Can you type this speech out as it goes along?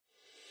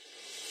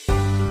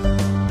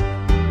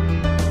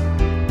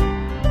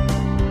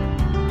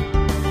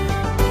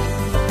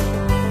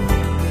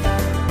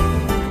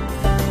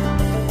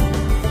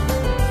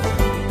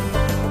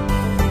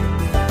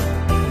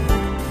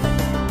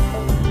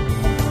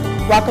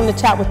Welcome to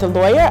Chat with the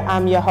Lawyer.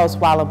 I'm your host,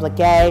 Walla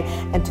Blagay,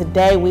 and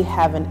today we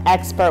have an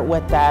expert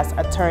with us,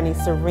 Attorney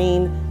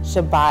Sirine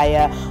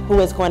Shebaya, who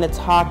is going to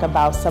talk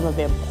about some of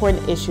the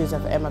important issues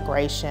of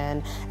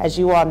immigration. As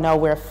you all know,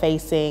 we're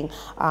facing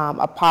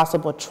a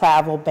possible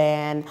travel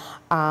ban,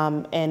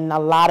 and a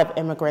lot of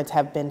immigrants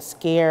have been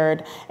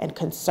scared and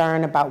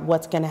concerned about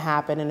what's going to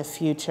happen in the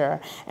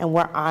future, and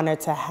we're honored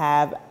to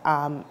have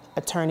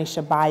Attorney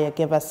Shebaya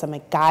give us some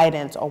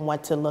guidance on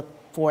what to look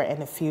for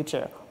in the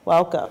future.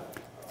 Welcome.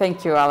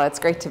 Thank you, Ella. It's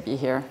great to be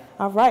here.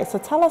 All right, so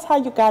tell us how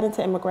you got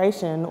into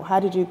immigration. How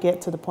did you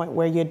get to the point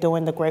where you're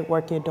doing the great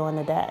work you're doing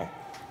today?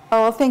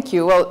 Oh, well, thank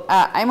you. Well,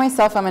 I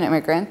myself am an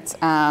immigrant.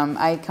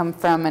 I come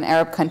from an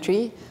Arab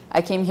country.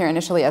 I came here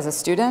initially as a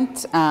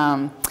student,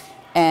 and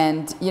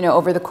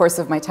over the course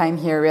of my time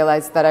here,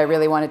 realized that I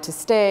really wanted to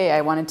stay.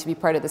 I wanted to be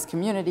part of this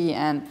community,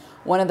 and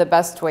one of the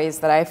best ways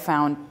that I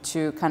found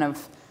to kind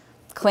of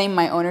claim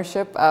my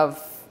ownership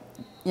of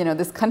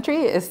this country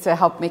is to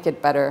help make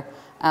it better.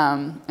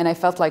 And I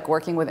felt like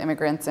working with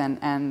immigrants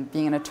and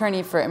being an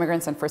attorney for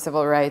immigrants and for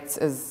civil rights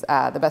is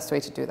the best way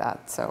to do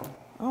that. So.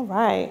 All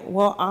right.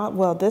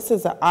 Well, this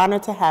is an honor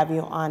to have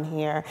you on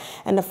here.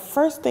 And the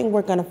first thing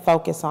we're going to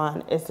focus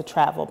on is the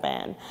travel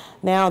ban.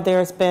 Now,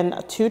 there's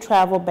been 2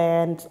 travel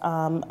bans,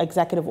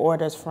 executive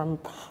orders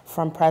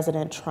from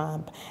President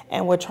Trump,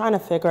 and we're trying to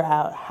figure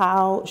out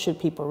how should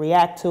people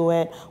react to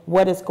it,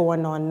 what is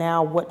going on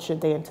now, what should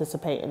they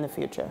anticipate in the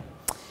future.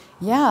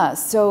 Yeah,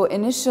 so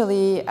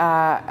initially,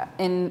 at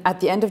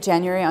the end of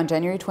January, on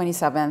January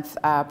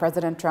 27th,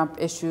 President Trump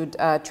issued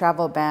a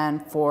travel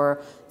ban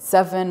for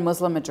 7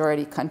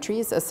 Muslim-majority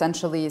countries,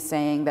 essentially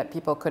saying that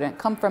people couldn't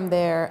come from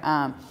there.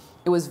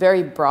 It was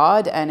very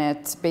broad, and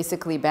it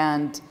basically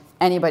banned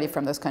anybody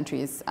from those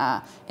countries,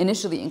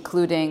 initially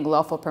including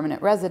lawful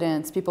permanent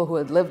residents, people who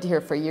had lived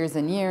here for years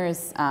and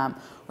years, or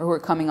who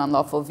were coming on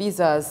lawful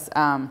visas,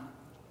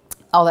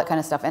 all that kind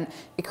of stuff, and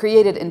it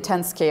created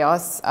intense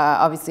chaos.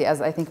 Obviously, as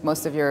I think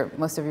most of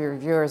your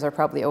viewers are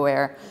probably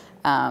aware,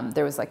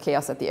 there was like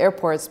chaos at the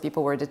airports.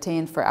 People were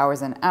detained for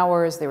hours and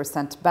hours. They were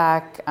sent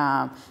back,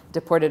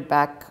 deported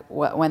back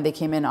when they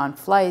came in on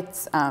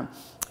flights,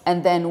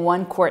 and then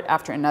one court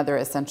after another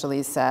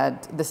essentially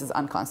said this is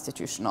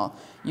unconstitutional.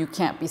 You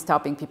can't be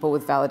stopping people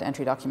with valid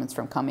entry documents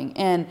from coming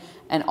in,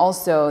 and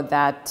also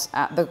that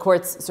the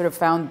courts sort of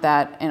found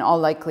that in all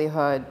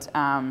likelihood.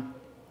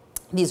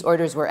 These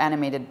orders were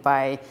animated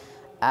by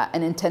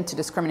an intent to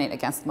discriminate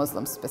against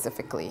Muslims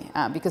specifically,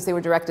 because they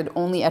were directed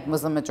only at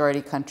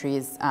Muslim-majority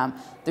countries.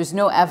 There's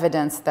no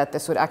evidence that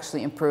this would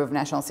actually improve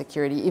national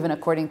security, even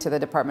according to the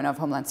Department of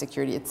Homeland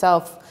Security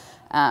itself.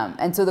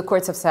 And so the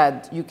courts have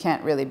said you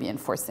can't really be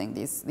enforcing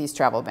these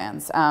travel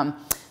bans.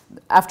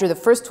 After the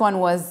first one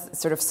was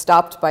sort of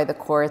stopped by the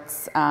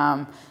courts,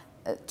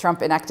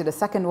 Trump enacted a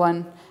second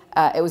one.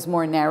 It was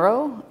more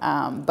narrow,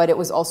 but it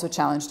was also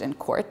challenged in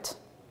court.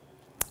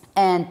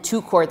 And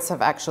 2 courts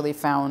have actually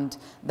found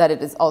that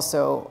it is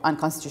also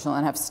unconstitutional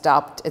and have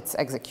stopped its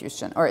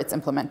execution or its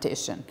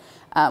implementation.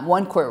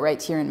 One court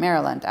right here in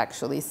Maryland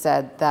actually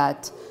said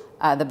that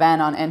the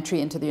ban on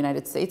entry into the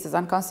United States is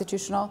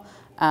unconstitutional.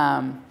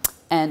 And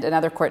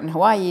another court in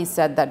Hawaii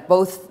said that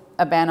both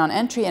a ban on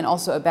entry and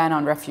also a ban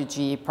on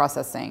refugee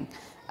processing,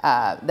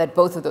 that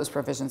both of those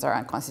provisions are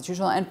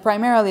unconstitutional. And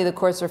primarily the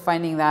courts are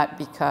finding that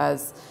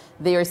because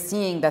they are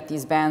seeing that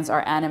these bans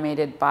are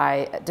animated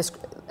by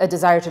a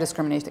desire to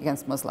discriminate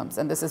against Muslims.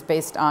 And this is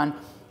based on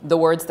the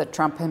words that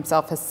Trump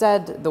himself has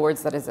said, the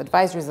words that his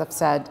advisors have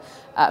said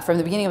from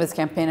the beginning of his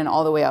campaign and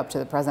all the way up to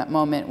the present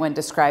moment when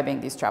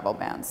describing these travel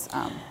bans.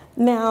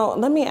 Now,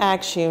 let me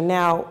ask you,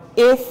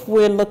 if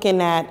we're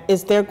looking at,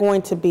 is there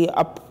going to be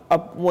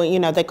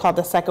they call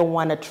the second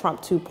one a Trump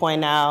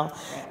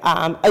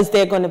 2.0. Is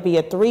there going to be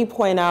a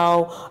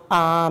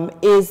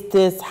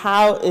 3.0?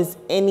 How is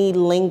any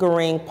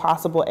lingering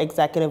possible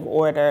executive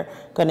order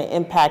going to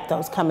impact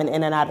those coming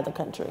in and out of the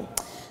country?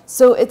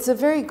 So it's a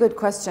very good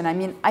question. I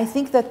mean, I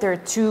think that there are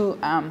two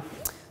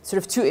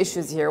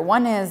issues here.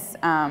 One is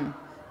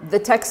the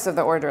text of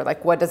the order,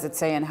 like what does it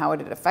say and how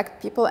would it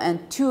affect people?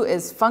 And 2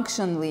 is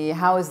functionally,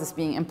 how is this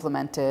being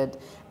implemented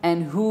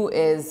and who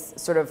is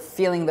sort of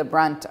feeling the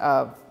brunt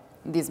of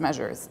these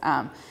measures.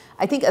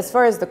 I think as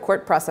far as the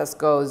court process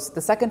goes,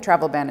 the second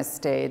travel ban is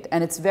stayed,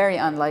 and it's very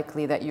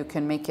unlikely that you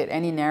can make it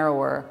any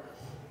narrower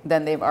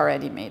than they've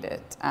already made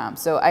it.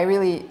 So I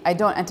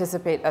don't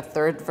anticipate a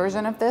third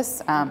version of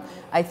this.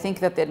 I think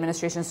that the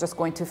administration is just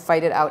going to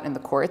fight it out in the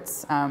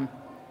courts.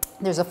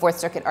 There's a Fourth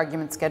Circuit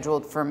argument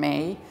scheduled for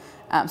May.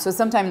 So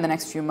sometime in the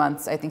next few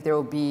months, I think there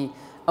will be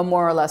a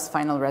more or less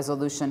final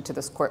resolution to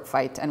this court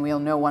fight, and we'll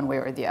know one way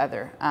or the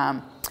other.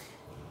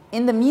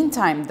 In the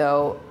meantime,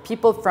 though,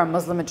 people from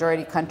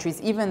Muslim-majority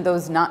countries, even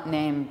those not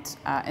named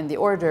in the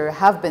order,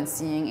 have been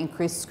seeing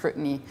increased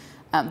scrutiny.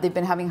 They've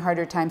been having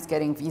harder times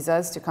getting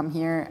visas to come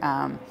here.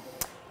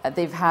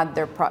 They've had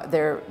the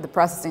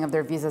processing of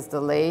their visas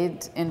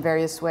delayed in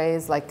various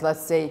ways. Like, let's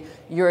say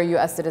you're a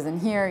U.S. citizen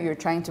here, you're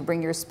trying to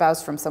bring your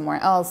spouse from somewhere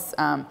else.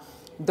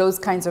 those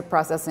kinds of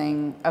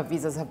processing of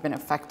visas have been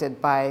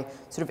affected by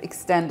sort of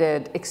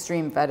extended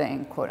extreme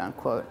vetting, quote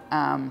unquote.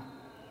 And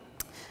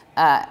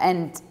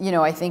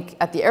I think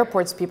at the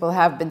airports, people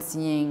have been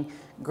seeing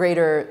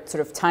greater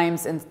sort of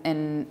times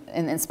in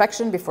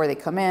inspection before they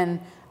come in,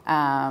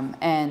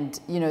 and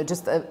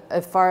just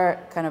a far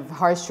kind of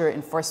harsher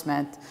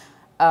enforcement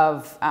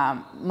of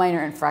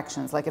minor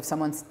infractions. Like if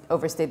someone's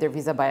overstayed their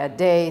visa by a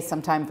day,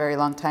 sometime very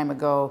long time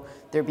ago,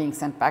 they're being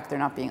sent back, they're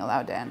not being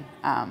allowed in.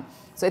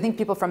 So I think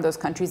people from those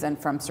countries and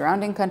from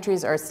surrounding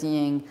countries are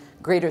seeing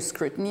greater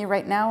scrutiny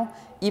right now,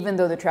 even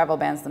though the travel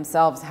bans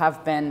themselves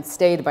have been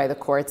stayed by the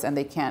courts and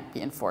they can't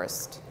be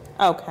enforced.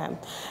 Okay.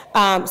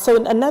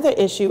 So another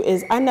issue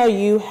is, I know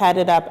you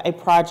headed up a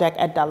project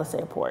at Dulles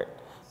Airport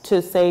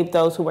to save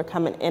those who were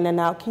coming in and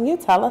out. Can you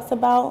tell us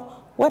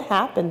about what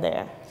happened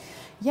there?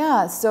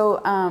 Yeah,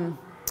 so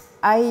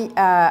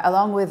I,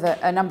 along with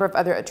a number of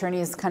other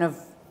attorneys, kind of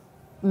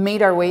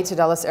made our way to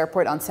Dulles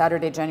Airport on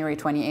Saturday, January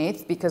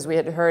 28th, because we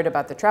had heard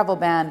about the travel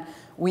ban.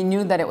 We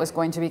knew that it was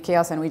going to be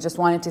chaos, and we just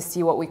wanted to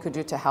see what we could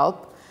do to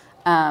help.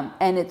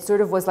 And it sort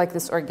of was like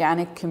this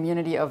organic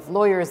community of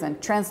lawyers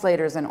and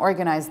translators and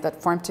organizers that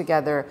formed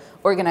together,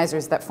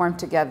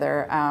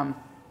 and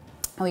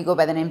we go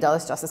by the name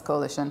Dulles Justice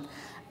Coalition.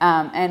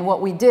 And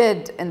what we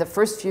did in the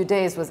first few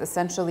days was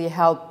essentially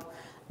help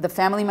the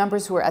family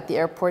members who were at the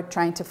airport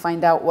trying to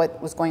find out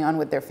what was going on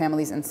with their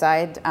families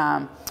inside.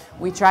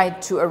 We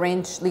tried to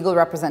arrange legal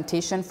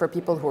representation for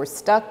people who were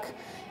stuck,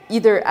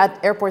 either at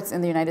airports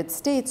in the United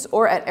States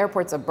or at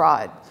airports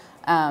abroad.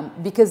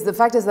 Because the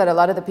fact is that a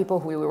lot of the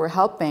people who we were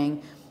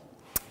helping,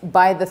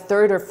 by the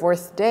third or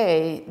fourth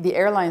day, the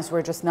airlines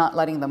were just not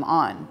letting them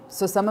on.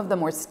 So some of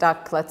them were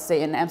stuck, let's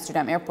say, in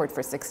Amsterdam airport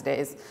for 6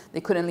 days. They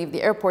couldn't leave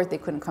the airport, they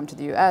couldn't come to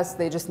the US,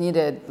 they just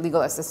needed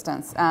legal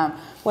assistance.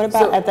 What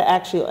about at the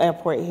actual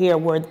airport here?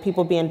 Were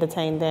people being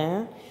detained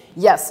there?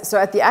 Yes, so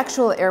at the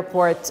actual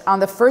airport, on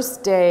the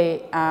first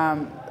day,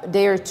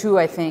 day or two,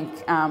 I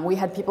think, we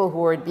had people who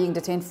were being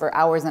detained for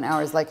hours and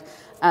hours. Like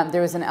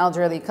there was an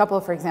elderly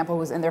couple, for example, who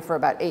was in there for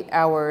about 8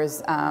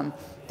 hours.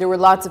 There were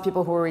lots of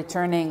people who were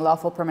returning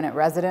lawful permanent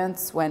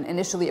residents when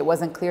initially it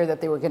wasn't clear that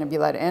they were going to be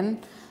let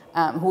in,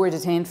 who were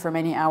detained for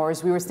many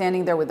hours. We were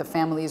standing there with the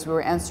families. We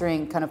were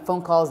answering kind of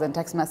phone calls and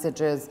text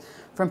messages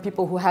from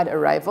people who had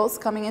arrivals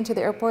coming into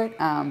the airport.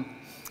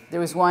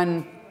 There was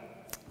one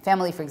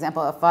family, for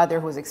example, a father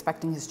who was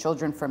expecting his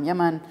children from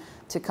Yemen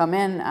to come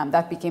in.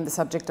 That became the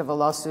subject of a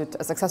lawsuit,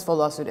 a successful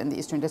lawsuit in the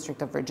Eastern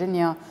District of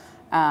Virginia,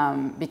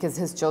 because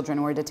his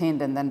children were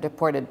detained and then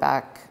deported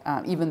back,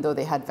 even though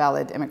they had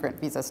valid immigrant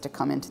visas to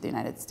come into the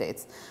United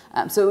States.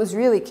 So it was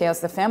really chaos.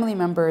 The family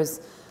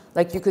members,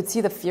 like, you could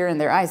see the fear in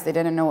their eyes. They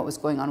didn't know what was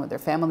going on with their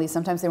families.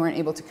 Sometimes they weren't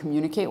able to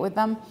communicate with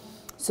them.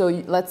 So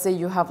let's say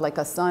you have like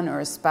a son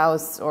or a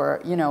spouse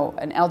or,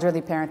 an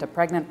elderly parent, a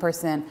pregnant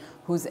person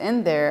who's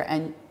in there,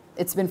 and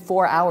it's been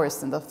 4 hours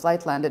since the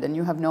flight landed and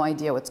you have no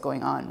idea what's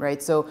going on,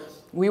 right? So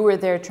we were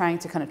there trying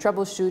to kind of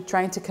troubleshoot,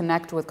 trying to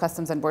connect with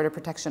Customs and Border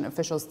Protection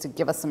officials to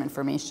give us some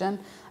information.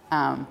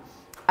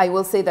 I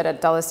will say that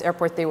at Dulles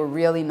Airport, they were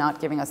really not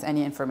giving us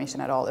any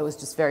information at all. It was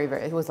just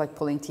it was like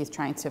pulling teeth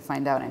trying to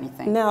find out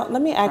anything. Now,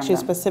 let me ask you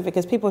specific,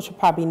 because people should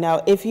probably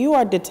know, if you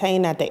are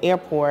detained at the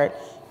airport,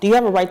 do you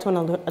have a right to an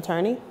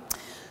attorney?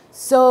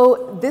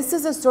 So this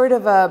is a sort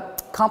of a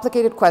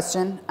complicated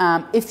question.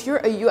 If you're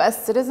a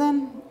US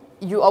citizen,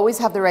 you always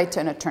have the right to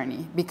an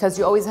attorney because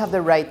you always have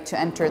the right to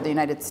enter the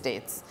United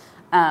States.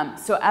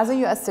 So as a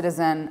US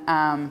citizen,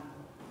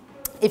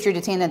 if you're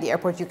detained at the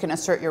airport, you can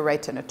assert your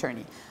right to an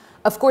attorney.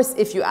 Of course,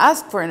 if you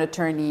ask for an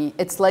attorney,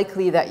 it's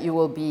likely that you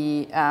will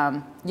be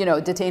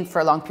detained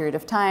for a long period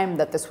of time,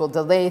 that this will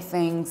delay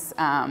things.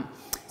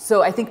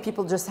 So I think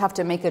people just have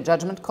to make a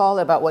judgment call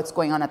about what's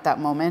going on at that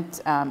moment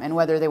and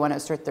whether they want to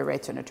assert their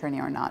right to an attorney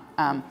or not.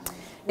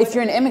 If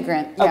you're an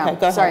immigrant, okay,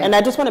 go ahead. And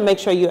I just want to make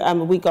sure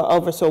we go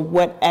over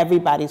what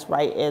everybody's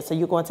right is. So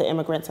you're going to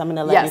immigrants. I'm going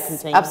to let you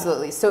continue. Yes,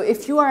 absolutely. So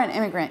if you are an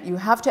immigrant, you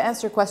have to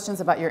answer questions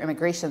about your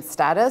immigration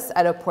status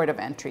at a port of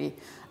entry.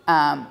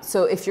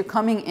 So if you're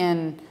coming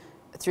in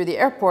through the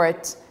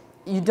airport,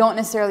 you don't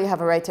necessarily have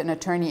a right to an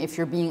attorney if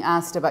you're being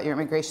asked about your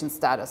immigration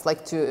status,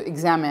 like to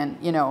examine,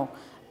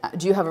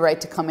 do you have a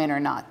right to come in or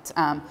not?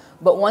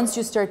 But once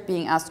you start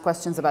being asked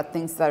questions about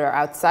things that are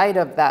outside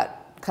of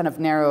that kind of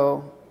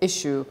narrow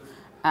issue,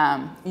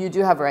 you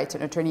do have a right to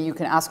an attorney. You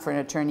can ask for an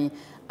attorney.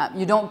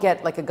 You don't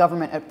get like a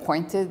government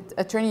appointed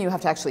attorney. You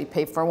have to actually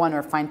pay for one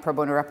or find pro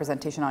bono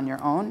representation on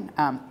your own.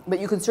 But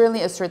you can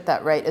certainly assert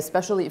that right,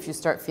 especially if you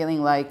start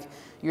feeling like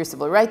your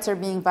civil rights are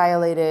being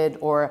violated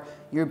or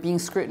you're being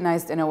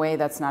scrutinized in a way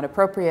that's not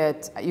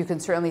appropriate. You can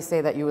certainly say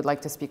that you would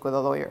like to speak with a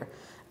lawyer.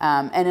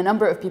 And a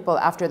number of people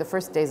after the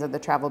first days of the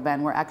travel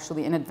ban were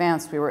actually in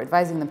advance, we were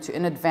advising them to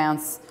in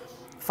advance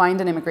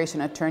find an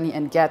immigration attorney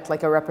and get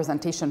like a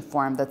representation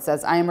form that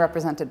says, I am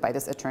represented by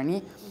this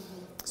attorney,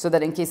 so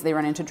that in case they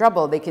run into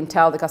trouble, they can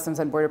tell the Customs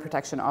and Border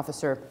Protection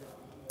officer,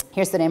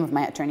 here's the name of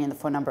my attorney and the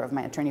phone number of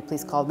my attorney,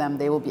 please call them.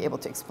 They will be able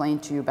to explain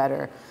to you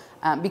better.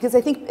 Because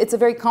I think it's a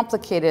very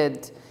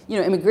complicated,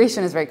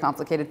 immigration is very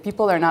complicated.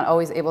 People are not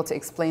always able to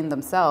explain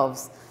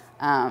themselves,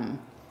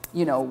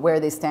 where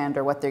they stand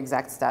or what their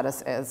exact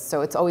status is.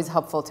 So it's always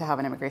helpful to have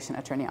an immigration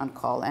attorney on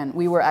call. And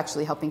we were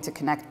actually helping to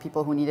connect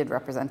people who needed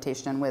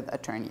representation with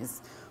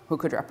attorneys who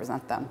could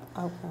represent them.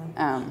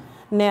 Okay.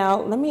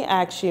 Now, let me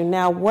ask you,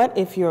 what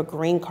if you're a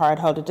green card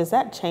holder? Does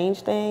that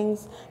change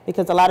things?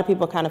 Because a lot of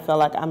people kind of feel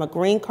like, I'm a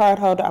green card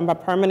holder, I'm a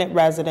permanent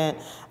resident,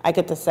 I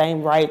get the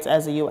same rights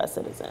as a U.S.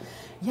 citizen.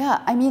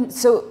 Yeah, I mean,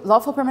 so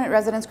lawful permanent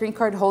residents, green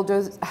card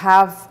holders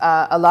have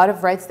a lot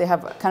of rights. They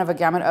have kind of a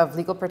gamut of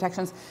legal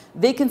protections.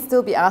 They can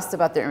still be asked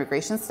about their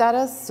immigration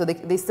status. So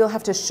they still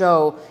have to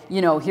show,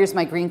 here's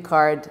my green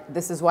card.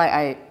 This is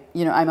why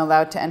I'm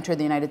allowed to enter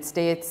the United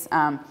States.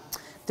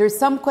 There's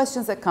some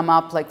questions that come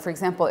up, like, for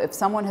example, if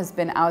someone has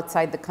been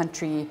outside the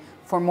country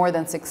for more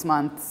than 6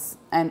 months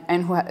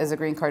and who is a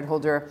green card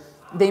holder,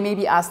 they may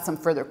be asked some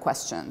further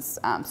questions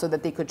so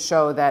that they could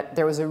show that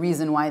there was a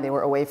reason why they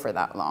were away for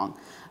that long.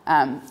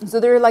 So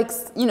there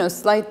are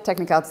slight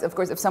technicalities. Of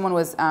course, if someone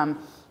was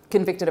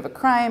convicted of a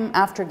crime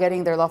after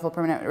getting their lawful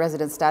permanent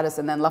resident status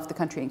and then left the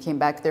country and came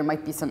back, there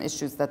might be some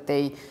issues that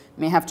they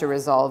may have to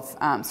resolve.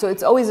 So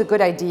it's always a good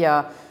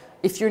idea,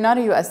 if you're not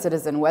a U.S.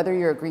 citizen, whether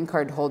you're a green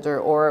card holder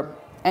or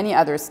any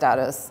other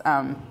status,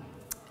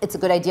 it's a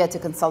good idea to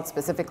consult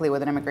specifically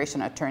with an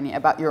immigration attorney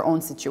about your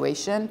own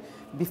situation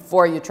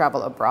before you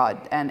travel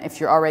abroad, and if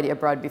you're already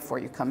abroad, before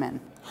you come in.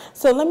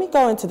 So let me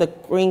go into the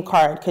green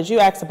card, because you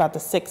asked about the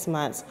 6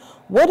 months.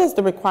 What is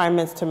the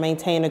requirements to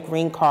maintain a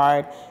green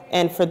card?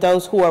 And for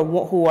those who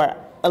are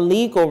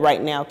illegal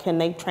right now, can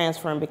they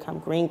transfer and become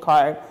green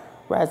card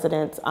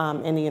residents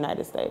in the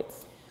United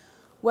States?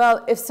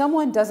 Well, if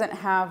someone doesn't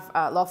have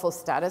lawful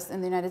status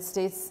in the United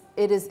States,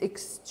 it is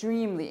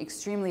extremely,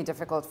 extremely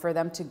difficult for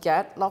them to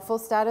get lawful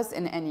status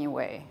in any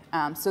way.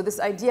 So this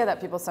idea that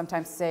people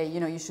sometimes say,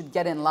 you should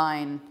get in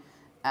line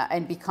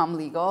and become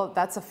legal,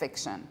 that's a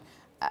fiction.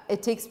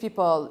 It takes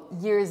people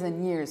years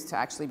and years to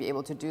actually be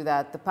able to do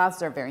that. The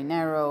paths are very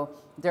narrow.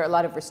 There are a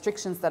lot of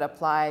restrictions that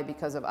apply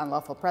because of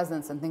unlawful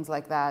presence and things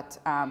like that.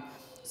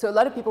 So a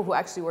lot of people who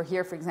actually were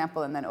here, for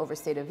example, and then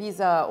overstayed a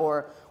visa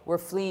or were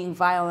fleeing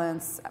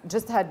violence,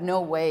 just had no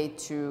way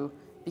to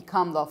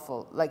become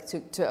lawful, like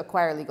to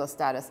acquire legal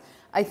status.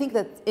 I think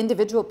that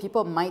individual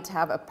people might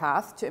have a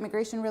path to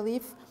immigration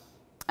relief,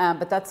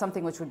 but that's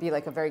something which would be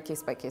like a very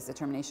case-by-case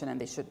determination,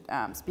 and they should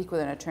speak with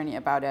an attorney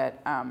about it.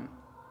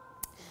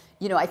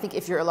 I think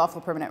if you're a lawful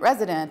permanent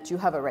resident, you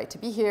have a right to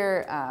be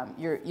here.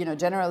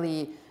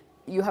 Generally,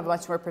 you have a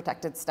much more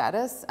protected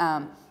status.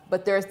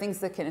 But there are things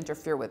that can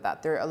interfere with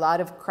that. There are a lot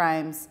of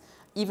crimes,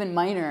 even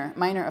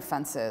minor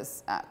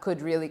offenses,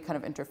 could really kind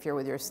of interfere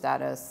with your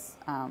status.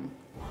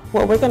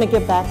 Well, we're going to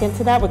get back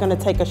into that. We're going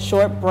to take a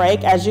short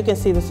break. As you can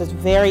see, this is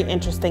very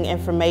interesting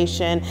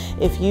information.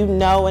 If you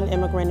know an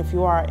immigrant, if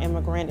you are an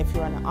immigrant, if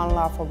you're an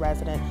unlawful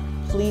resident,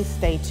 please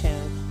stay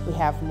tuned. We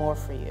have more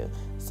for you.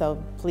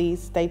 So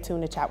please stay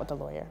tuned to Chat with the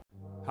Lawyer.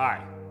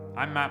 Hi,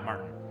 I'm Matt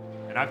Martin,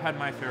 and I've had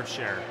my fair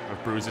share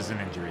of bruises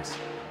and injuries.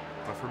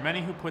 But for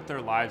many who put their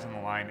lives on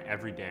the line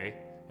every day,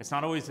 it's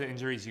not always the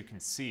injuries you can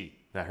see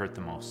that hurt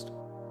the most.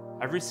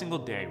 Every single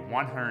day,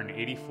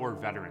 184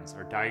 veterans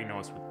are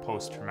diagnosed with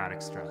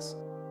post-traumatic stress.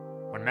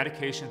 When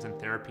medications and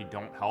therapy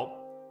don't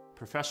help,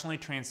 professionally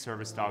trained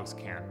service dogs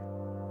can.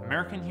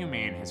 American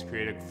Humane has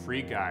created a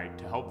free guide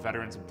to help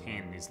veterans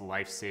obtain these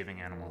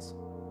life-saving animals.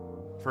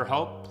 For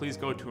help, please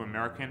go to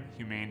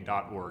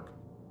AmericanHumane.org.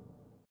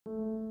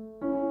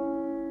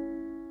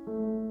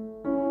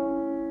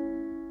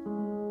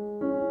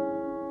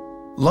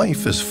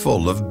 Life is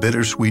full of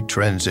bittersweet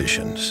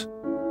transitions.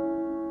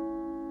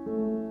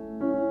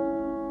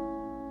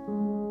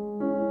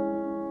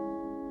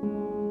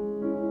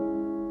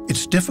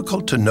 It's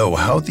difficult to know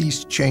how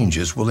these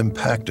changes will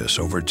impact us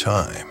over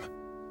time.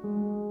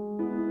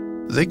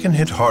 They can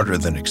hit harder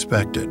than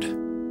expected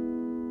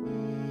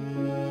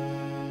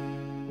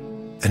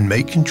and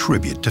may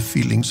contribute to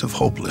feelings of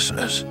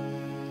hopelessness.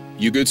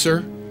 You good,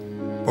 sir?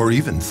 Or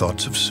even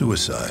thoughts of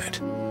suicide.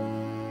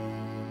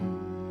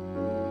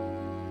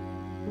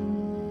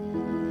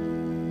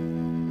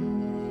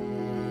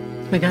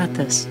 We got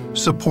this.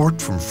 Support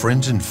from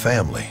friends and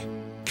family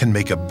can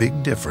make a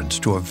big difference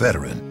to a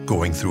veteran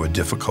going through a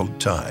difficult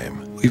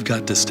time. We've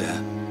got this,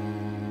 Dad.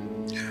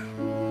 Yeah.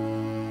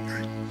 All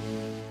right.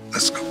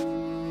 Let's go.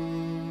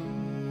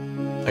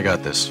 I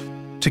got this.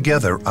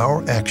 Together,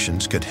 our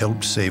actions could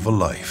help save a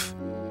life.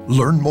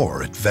 Learn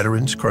more at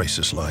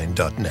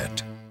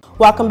veteranscrisisline.net.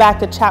 Welcome back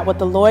to Chat with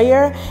the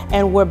Lawyer,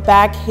 and we're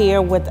back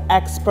here with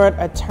expert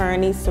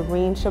attorney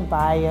Sirine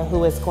Shebaya,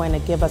 who is going to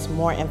give us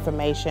more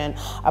information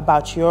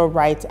about your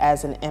rights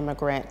as an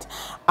immigrant.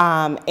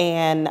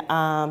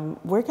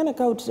 We're going to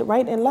go to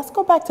and let's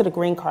go back to the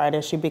green card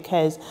issue,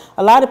 because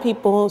a lot of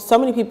people, so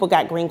many people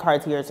got green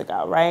cards years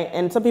ago, right?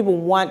 And some people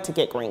want to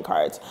get green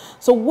cards.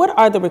 So what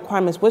are the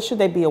requirements? What should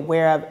they be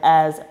aware of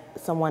as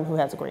someone who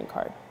has a green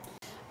card?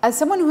 As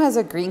someone who has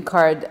a green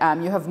card,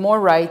 you have more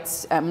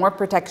rights, more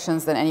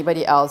protections than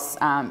anybody else.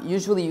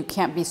 Usually you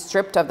can't be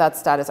stripped of that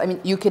status. I mean,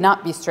 you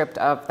cannot be stripped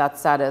of that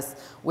status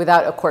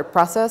without a court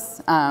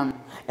process.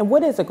 And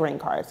what is a green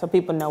card, so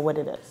people know what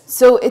it is?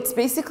 So it's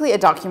basically a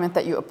document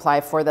that you apply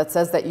for that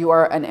says that you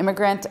are an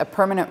immigrant, a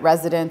permanent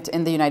resident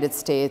in the United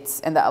States,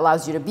 and that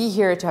allows you to be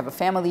here, to have a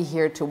family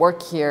here, to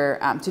work here,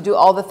 to do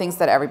all the things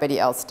that everybody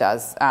else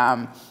does,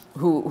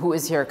 who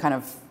is here kind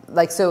of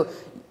like, so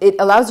it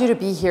allows you to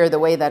be here the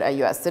way that a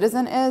US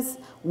citizen is,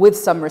 with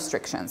some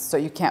restrictions. So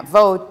you can't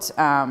vote,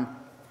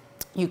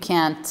 you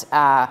can't,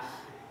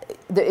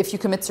 if you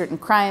commit certain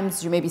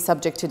crimes, you may be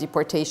subject to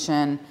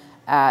deportation.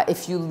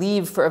 If you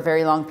leave for a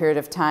very long period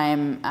of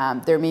time,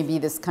 there may be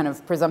this kind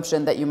of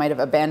presumption that you might have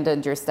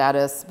abandoned your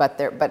status, but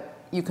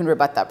you can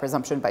rebut that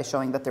presumption by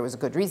showing that there was a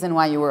good reason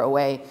why you were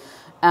away.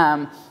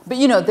 But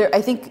you know,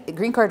 I think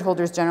green card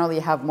holders generally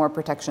have more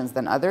protections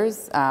than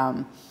others.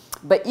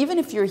 But even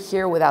if you're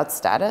here without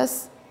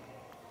status,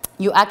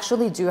 you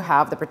actually do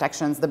have the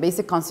protections, the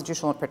basic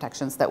constitutional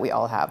protections that we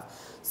all have.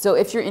 So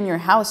if you're in your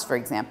house, for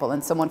example,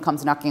 and someone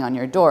comes knocking on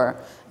your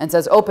door and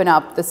says, open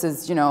up, this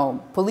is, you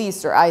know,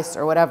 police or ICE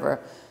or whatever,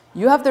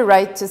 you have the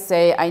right to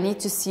say, I need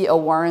to see a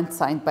warrant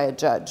signed by a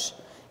judge.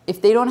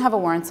 If they don't have a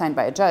warrant signed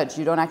by a judge,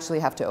 you don't actually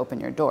have to open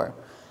your door.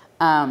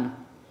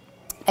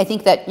 I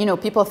think that, you know,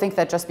 people think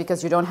that just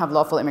because you don't have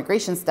lawful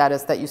immigration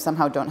status that you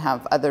somehow don't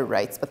have other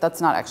rights, but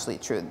that's not actually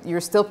true. You're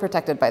still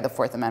protected by the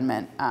Fourth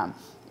Amendment.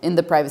 In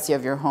the privacy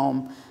of your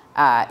home.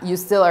 You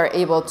still are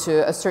able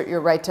to assert your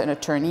right to an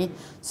attorney.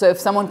 So if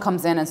someone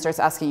comes in and starts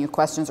asking you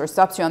questions or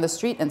stops you on the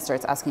street and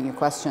starts asking you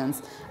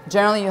questions,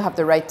 generally you have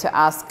the right to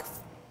ask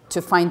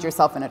to find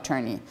yourself an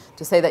attorney,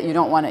 to say that you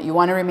don't want it, you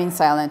want to remain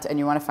silent and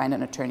you want to find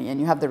an attorney, and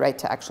you have the right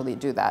to actually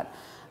do that.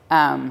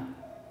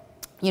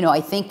 You know, I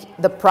think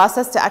the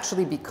process to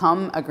actually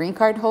become a green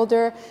card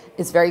holder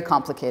is very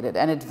complicated,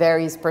 and it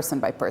varies person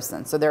by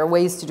person. So there are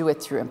ways to do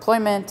it through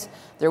employment,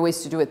 there are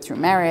ways to do it through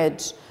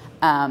marriage.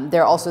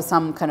 There are also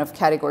some kind of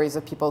categories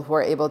of people who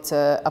are able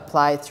to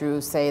apply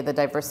through, say, the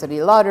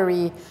diversity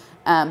lottery.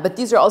 But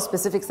these are all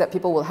specifics that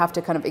people will have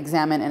to kind of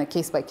examine in a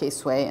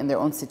case-by-case way in their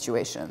own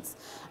situations.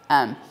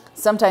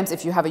 Sometimes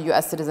if you have a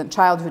US citizen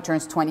child who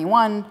turns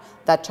 21,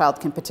 that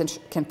child can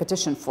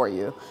petition for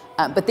you.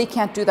 But they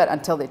can't do that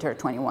until they turn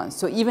 21.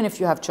 So even if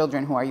you have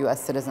children who are US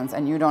citizens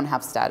and you don't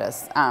have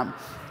status,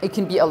 it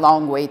can be a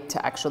long wait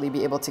to actually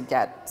be able to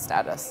get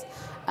status.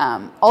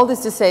 All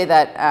this to say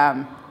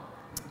that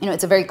you know,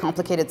 it's a very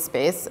complicated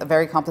space, a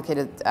very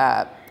complicated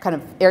kind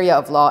of area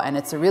of law, and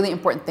it's a really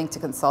important thing to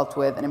consult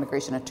with an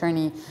immigration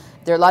attorney.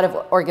 There are a lot of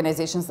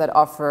organizations that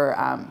offer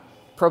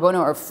pro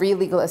bono or free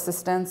legal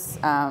assistance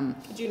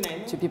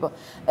to people.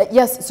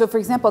 Yes, so for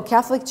example,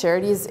 Catholic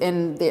Charities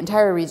in the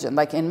entire region,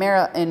 like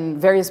in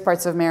various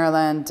parts of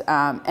Maryland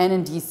and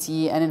in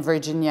DC and in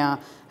Virginia,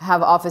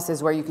 have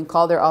offices where you can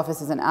call their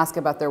offices and ask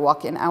about their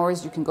walk-in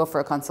hours. You can go for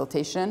a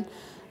consultation.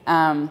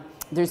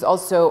 There's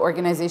also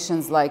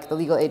organizations like the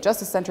Legal Aid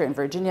Justice Center in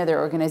Virginia. There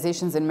are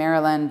organizations in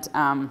Maryland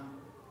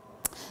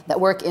that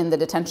work in the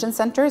detention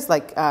centers,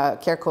 like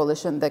CARE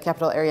Coalition, the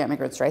Capital Area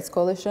Immigrants' Rights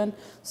Coalition.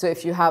 So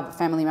if you have a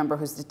family member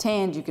who's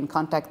detained, you can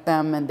contact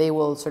them and they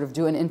will sort of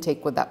do an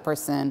intake with that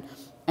person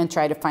and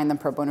try to find them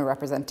pro bono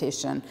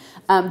representation.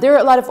 There are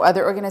a lot of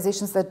other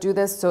organizations that do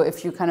this. So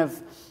if you kind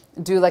of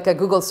do like a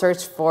Google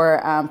search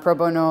for pro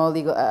bono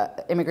legal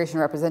immigration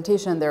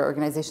representation, there are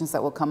organizations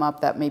that will come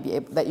up that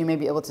you may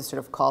be able to sort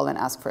of call and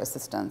ask for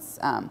assistance.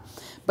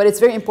 But it's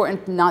very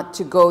important not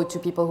to go to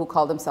people who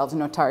call themselves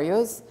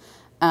notarios.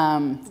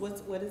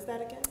 What is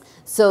that again?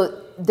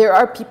 So there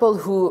are people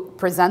who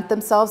present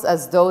themselves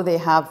as though they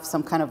have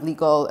some kind of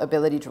legal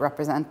ability to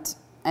represent,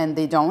 and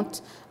they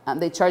don't.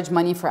 They charge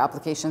money for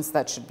applications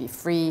that should be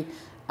free,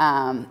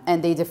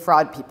 and they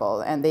defraud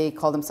people, and they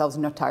call themselves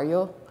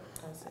notarios,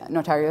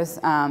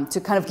 to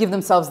kind of give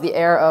themselves the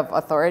air of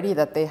authority,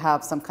 that they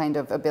have some kind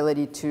of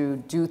ability to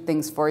do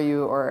things for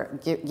you or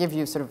give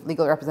you sort of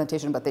legal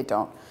representation, but they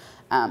don't.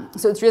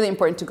 So it's really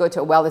important to go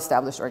to a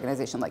well-established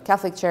organization like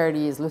Catholic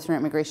Charities, Lutheran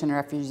Immigration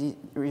and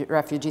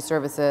Refugee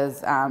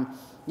Services,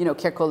 you know,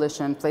 CARE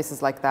Coalition,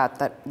 places like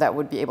that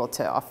would be able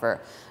to offer.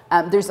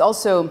 There's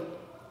also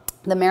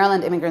the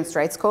Maryland Immigrants'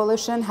 Rights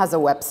Coalition has a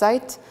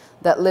website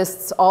that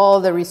lists all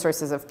the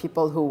resources of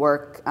people who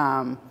work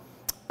and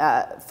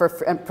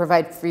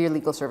provide free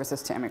legal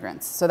services to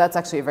immigrants. So that's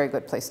actually a very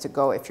good place to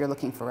go if you're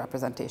looking for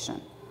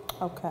representation.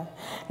 Okay.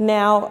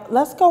 Now,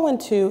 let's go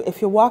into,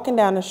 if you're walking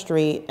down the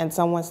street and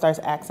someone starts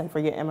asking for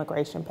your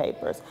immigration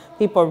papers,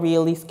 people are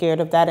really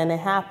scared of that, and it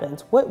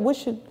happens. What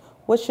should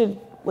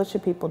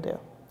people do?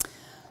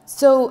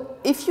 So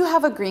if you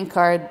have a green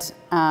card,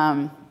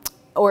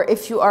 or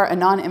if you are a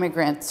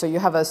non-immigrant, so you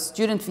have a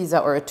student visa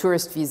or a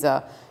tourist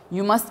visa,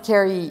 you must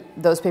carry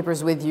those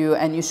papers with you,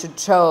 and you should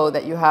show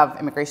that you have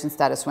immigration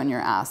status when you're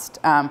asked.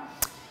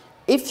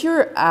 If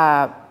you're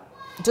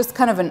just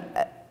kind of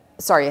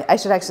sorry, I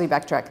should actually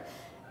backtrack.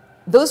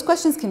 Those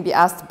questions can be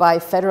asked by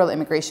federal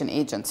immigration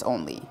agents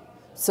only.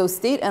 So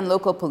state and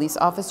local police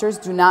officers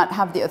do not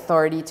have the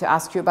authority to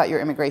ask you about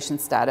your immigration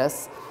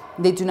status.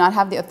 They do not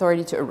have the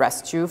authority to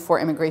arrest you for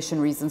immigration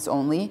reasons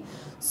only.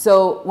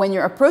 So when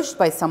you're approached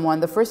by someone,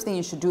 the first thing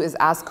you should do is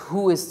ask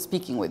who is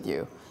speaking with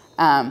you,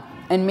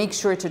 and make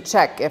sure to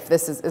check if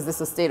this is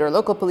this a state or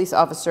local police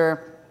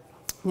officer.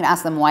 You can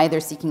ask them why they're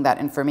seeking that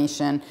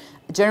information.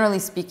 Generally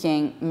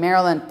speaking,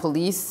 Maryland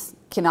police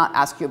cannot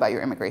ask you about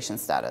your immigration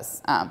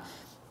status.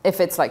 If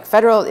it's like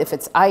federal, if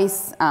it's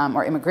ICE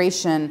or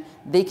immigration,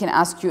 they can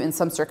ask you in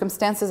some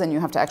circumstances and you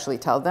have to actually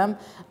tell them.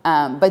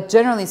 But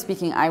generally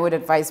speaking, I would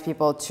advise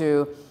people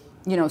to,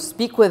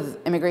 speak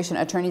with immigration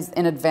attorneys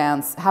in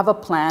advance, have a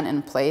plan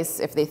in place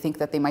if they think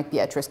that they might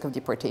be at risk of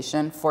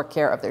deportation for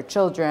care of their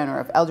children or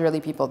of elderly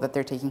people that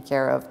they're taking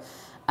care of.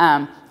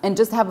 And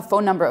just have a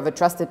phone number of a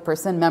trusted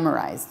person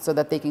memorized so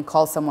that they can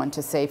call someone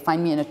to say,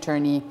 find me an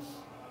attorney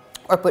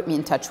or put me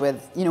in touch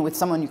with, with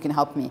someone who can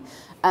help me.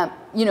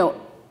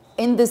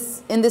 In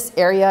this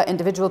area,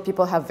 individual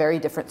people have very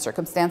different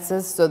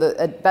circumstances, so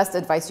the best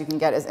advice you can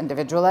get is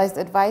individualized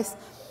advice.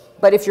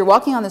 But if you're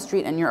walking on the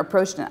street and you're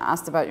approached and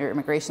asked about your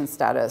immigration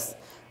status,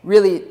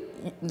 really,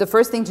 the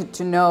first thing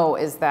to know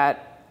is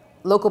that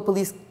local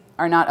police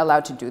are not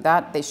allowed to do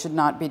that. They should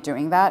not be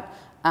doing that.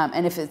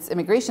 And if it's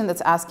immigration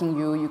that's asking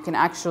you, you can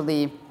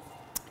actually,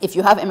 if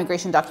you have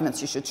immigration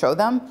documents, you should show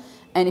them.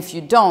 And if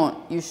you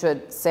don't, you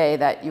should say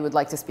that you would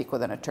like to speak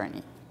with an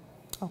attorney.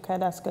 Okay,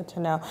 that's good to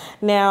know.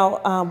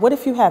 Now, what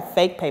if you have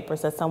fake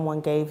papers that someone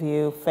gave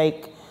you,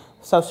 fake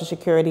social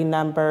security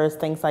numbers,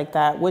 things like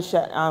that?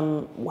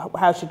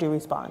 How should you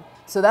respond?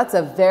 So that's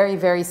a very,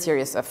 very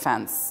serious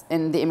offense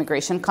in the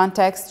immigration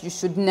context. You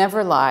should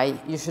never lie.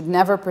 You should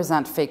never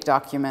present fake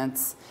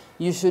documents.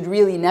 You should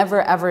really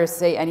never, ever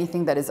say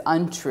anything that is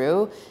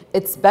untrue.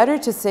 It's better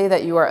to say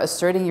that you are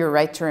asserting your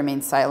right to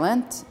remain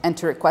silent and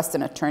to request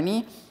an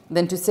attorney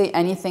than to say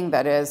anything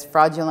that is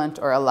fraudulent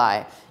or a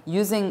lie.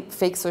 Using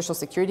fake social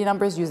security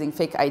numbers, using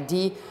fake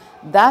ID,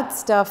 that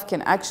stuff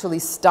can actually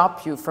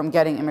stop you from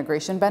getting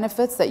immigration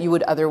benefits that you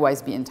would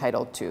otherwise be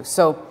entitled to.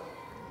 So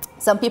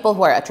some people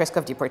who are at risk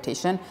of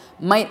deportation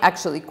might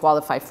actually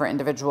qualify for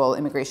individual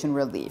immigration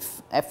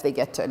relief if they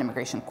get to an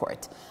immigration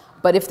court.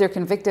 But if they're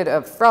convicted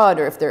of fraud,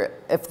 or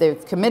if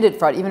they've committed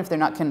fraud, even if they're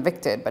not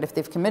convicted, but if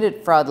they've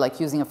committed fraud like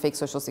using a fake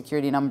social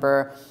security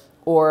number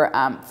or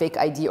fake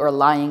ID or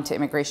lying to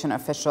immigration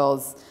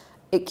officials,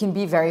 it can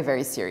be very,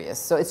 very serious.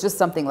 So it's just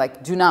something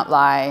like, do not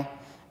lie,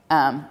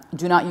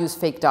 do not use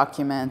fake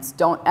documents,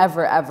 don't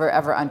ever, ever,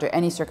 ever under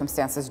any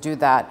circumstances do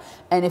that.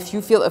 And if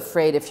you feel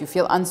afraid, if you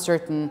feel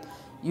uncertain,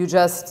 you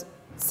just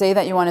say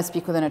that you want to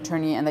speak with an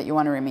attorney and that you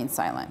want to remain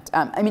silent.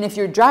 I mean, if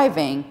you're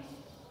driving,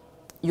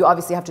 you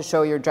obviously have to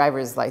show your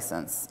driver's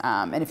license.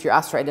 And if you're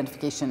asked for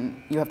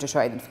identification, you have to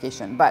show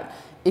identification. But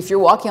if you're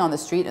walking on the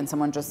street and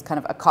someone just kind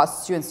of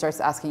accosts you and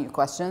starts asking you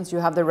questions, you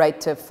have the right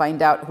to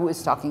find out who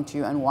is talking to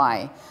you and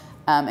why.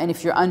 And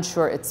if you're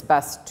unsure, it's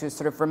best to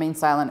sort of remain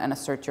silent and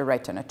assert your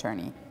right to an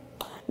attorney.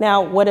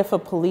 Now, what if a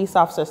police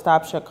officer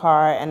stops your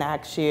car and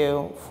asks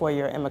you for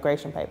your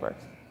immigration papers?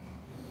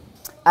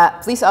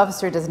 Police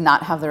officer does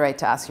not have the right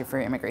to ask you for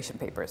your immigration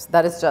papers.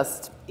 That is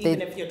just...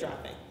 Even if you're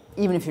driving?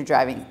 Even if you're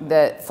driving.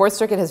 The Fourth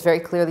Circuit has very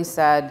clearly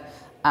said,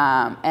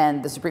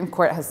 and the Supreme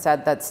Court has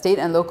said, that state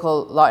and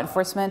local law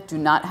enforcement do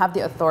not have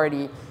the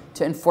authority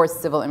to enforce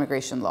civil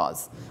immigration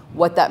laws.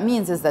 What that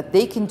means is that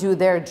they can do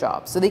their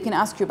job. So they can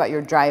ask you about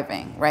your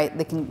driving, right?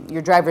 They can,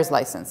 your driver's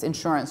license,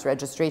 insurance,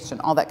 registration,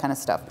 all that kind of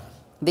stuff.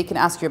 They can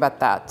ask you about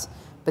that,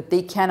 but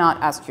they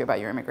cannot ask you about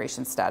your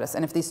immigration status.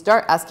 And if they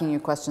start asking you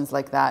questions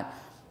like that,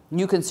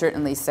 you can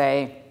certainly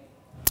say,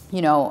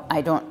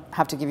 I don't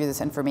have to give you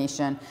this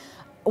information.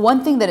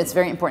 One thing that it's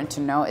very important to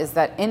know is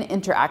that in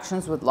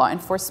interactions with law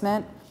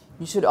enforcement,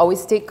 you should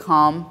always stay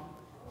calm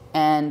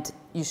and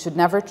you should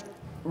never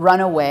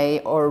run away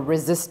or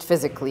resist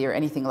physically or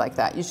anything like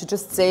that. You should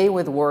just say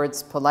with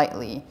words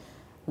politely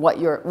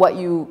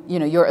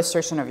your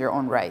assertion of your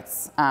own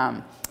rights.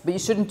 But you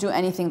shouldn't do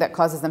anything that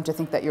causes them to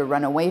think that you're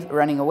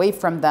running away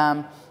from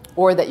them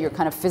or that you're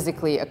kind of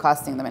physically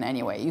accosting them in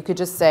any way. You could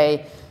just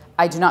say,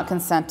 I do not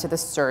consent to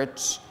this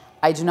search.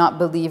 I do not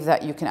believe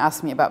that you can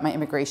ask me about my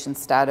immigration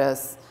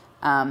status.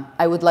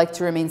 I would like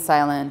to remain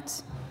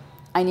silent.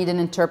 I need an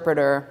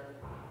interpreter.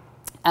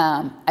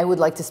 I would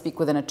like to speak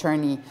with an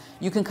attorney.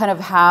 You can kind of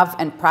have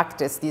and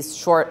practice these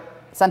short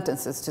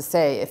sentences to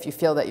say if you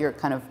feel that you're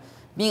kind of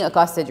being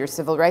accosted, your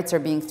civil rights are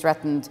being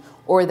threatened,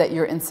 or that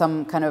you're in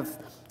some kind of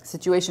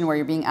situation where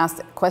you're being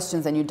asked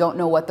questions and you don't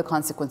know what the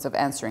consequence of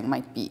answering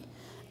might be.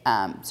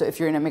 So if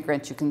you're an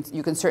immigrant,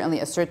 you can certainly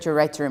assert your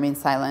right to remain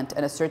silent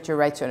and assert your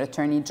right to an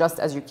attorney just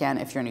as you can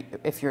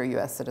if you're a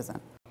U.S.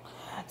 citizen.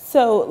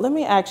 So let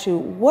me ask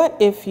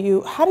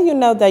you, how do you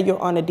know that you're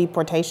on a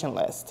deportation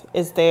list?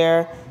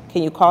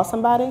 Can you call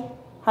somebody?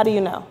 How do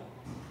you know?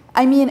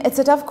 I mean, it's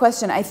a tough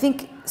question. I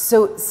think,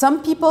 so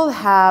some people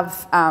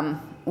have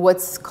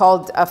what's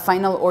called a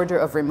final order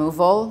of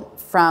removal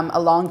from a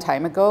long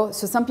time ago.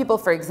 So some people,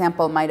 for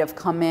example, might have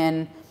come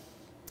in,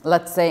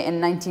 let's say in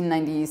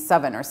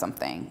 1997 or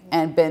something,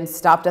 and been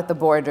stopped at the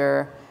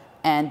border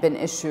and been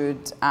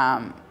issued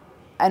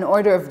an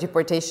order of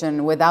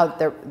deportation without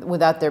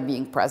their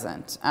being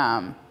present.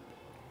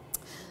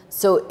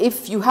 So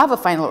if you have a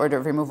final order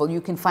of removal, you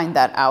can find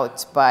that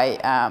out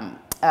by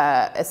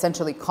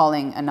essentially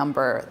calling a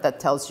number that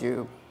tells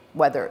you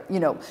whether,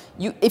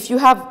 if you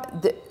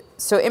have,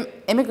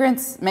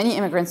 immigrants, many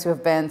immigrants who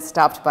have been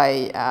stopped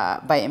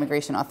by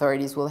immigration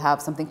authorities will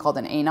have something called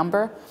an A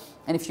number.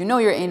 And if you know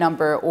your A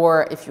number,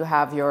 or if you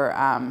have your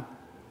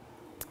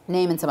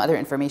name and some other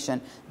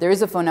information, there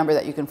is a phone number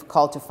that you can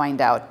call to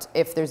find out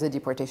if there's a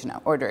deportation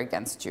order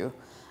against you.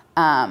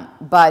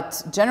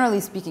 But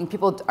generally speaking,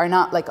 people are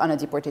not like on a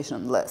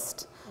deportation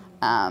list.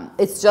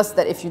 It's just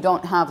that if you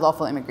don't have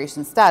lawful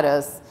immigration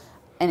status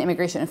and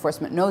immigration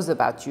enforcement knows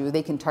about you,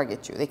 they can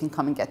target you. They can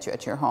come and get you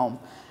at your home.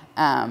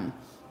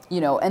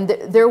 And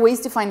there are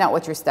ways to find out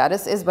what your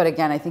status is. But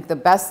again, I think the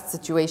best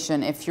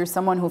situation, if you're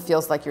someone who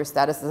feels like your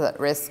status is at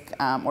risk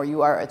or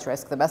you are at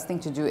risk, the best thing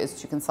to do is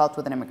to consult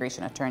with an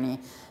immigration attorney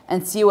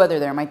and see whether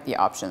there might be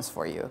options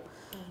for you.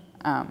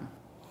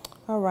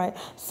 All right.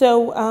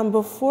 So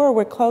before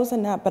we're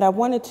closing up, but I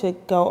wanted to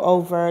go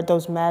over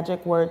those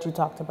magic words you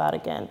talked about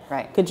again.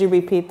 Right. Could you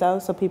repeat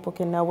those so people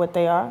can know what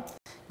they are?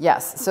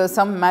 Yes. So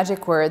some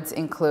magic words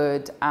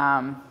include,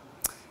 I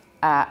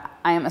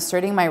am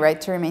asserting my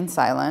right to remain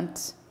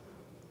silent.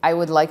 I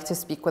would like to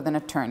speak with an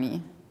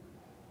attorney.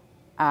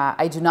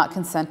 I do not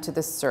consent to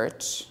this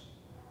search.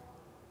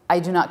 I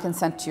do not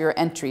consent to your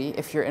entry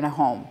if you're in a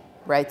home,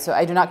 right? So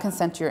I do not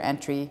consent to your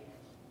entry.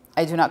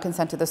 I do not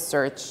consent to the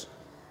search.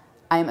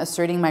 I am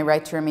asserting my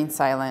right to remain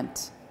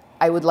silent.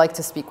 I would like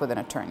to speak with an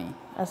attorney.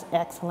 That's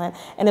excellent.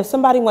 And if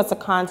somebody wants to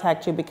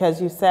contact you,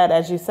 because you said,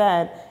 as you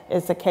said,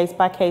 it's a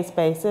case-by-case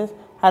basis,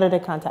 how do they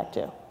contact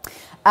you?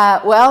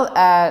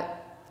 I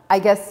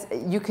guess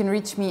you can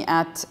reach me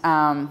at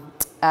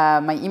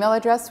my email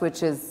address,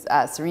 which is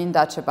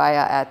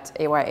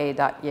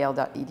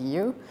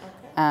sirine.shebaya@aya.yale.edu.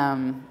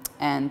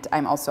 And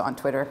I'm also on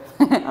Twitter.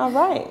 All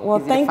right. Well,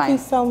 thank you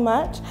so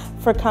much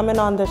for coming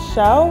on the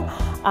show.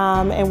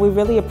 And we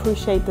really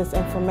appreciate this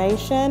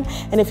information.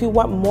 And if you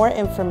want more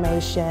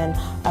information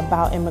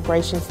about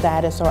immigration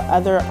status or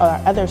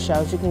other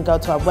shows, you can go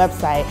to our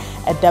website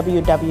at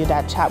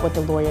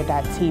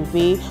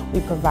www.chatwiththelawyer.tv.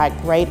 We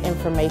provide great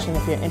information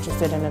if you're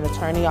interested in an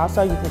attorney.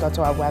 Also, you can go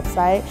to our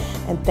website.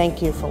 And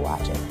thank you for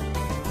watching.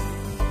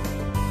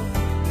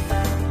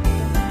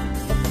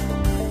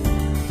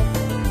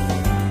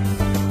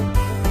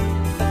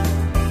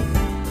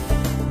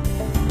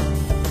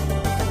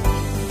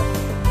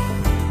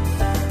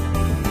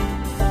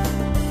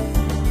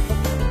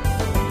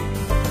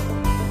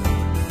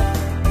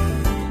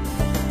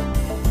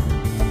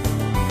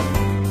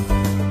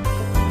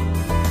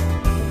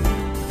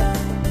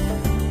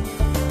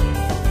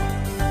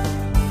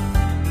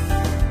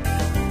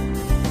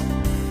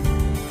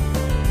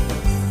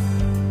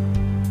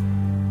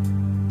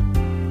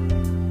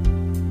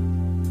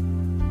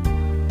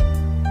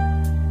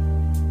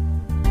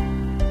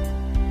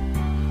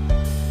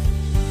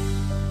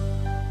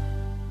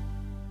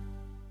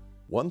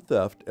 One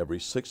theft every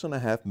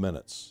 6.5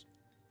 minutes.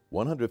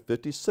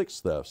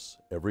 156 thefts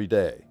every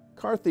day.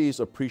 Car thieves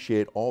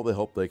appreciate all the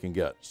help they can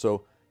get.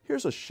 So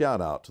here's a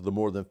shout out to the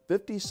more than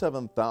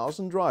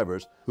 57,000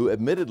 drivers who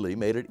admittedly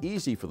made it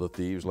easy for the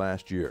thieves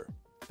last year.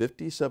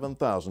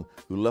 57,000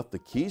 who left the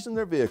keys in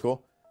their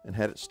vehicle and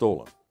had it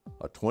stolen.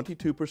 A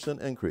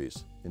 22%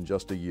 increase in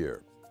just a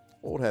year.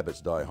 Old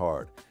habits die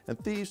hard, and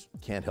thieves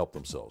can't help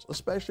themselves,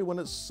 especially when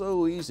it's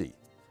so easy.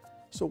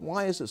 So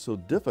why is it so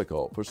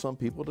difficult for some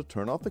people to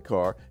turn off the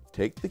car,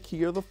 take the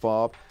key or the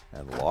fob,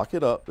 and lock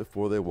it up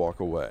before they walk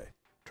away?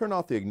 Turn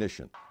off the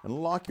ignition and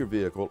lock your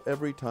vehicle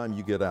every time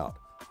you get out.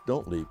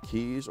 Don't leave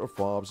keys or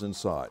fobs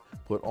inside.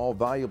 Put all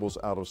valuables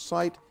out of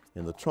sight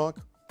in the trunk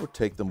or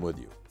take them with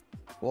you.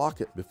 Lock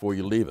it before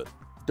you leave it.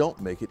 Don't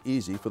make it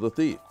easy for the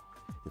thief.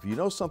 If you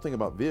know something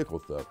about vehicle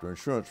theft or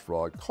insurance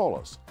fraud, call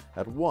us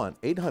at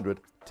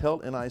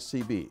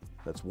 1-800-TEL-NICB.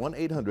 That's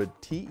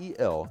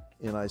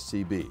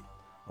 1-800-TEL-NICB.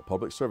 A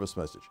public service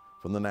message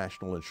from the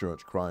National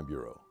Insurance Crime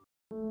Bureau.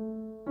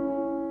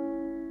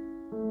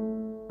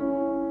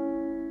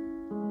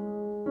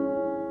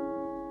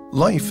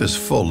 Life is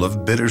full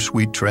of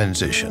bittersweet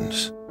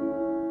transitions.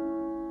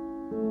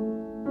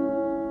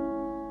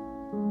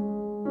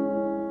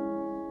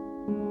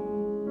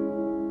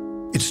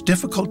 It's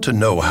difficult to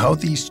know how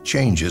these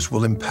changes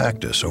will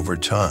impact us over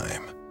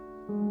time.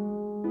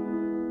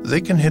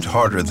 They can hit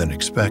harder than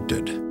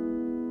expected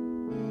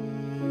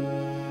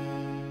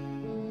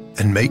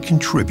and may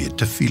contribute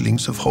to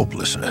feelings of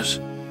hopelessness.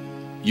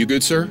 You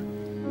good, sir?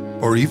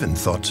 Or even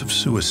thoughts of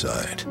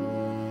suicide.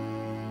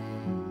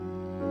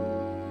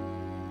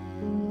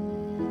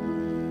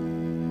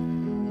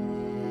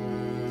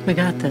 We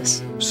got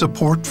this.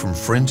 Support from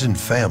friends and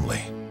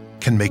family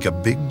can make a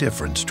big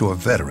difference to a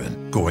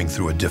veteran going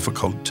through a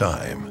difficult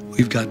time.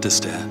 We've got this,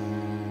 Dad.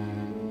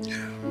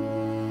 Yeah.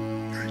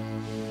 All right.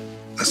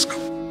 Let's go.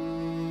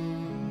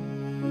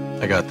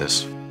 I got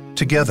this.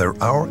 Together,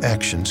 our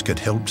actions could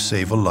help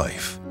save a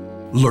life.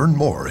 Learn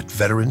more at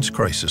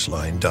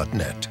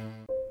veteranscrisisline.net.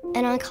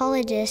 An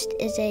oncologist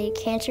is a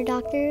cancer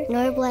doctor.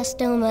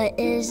 Neuroblastoma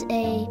is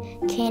a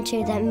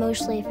cancer that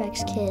mostly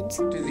affects kids.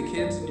 Do the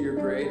kids in your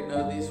grade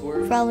know these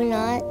words? Probably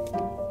not.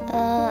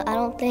 I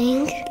don't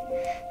think.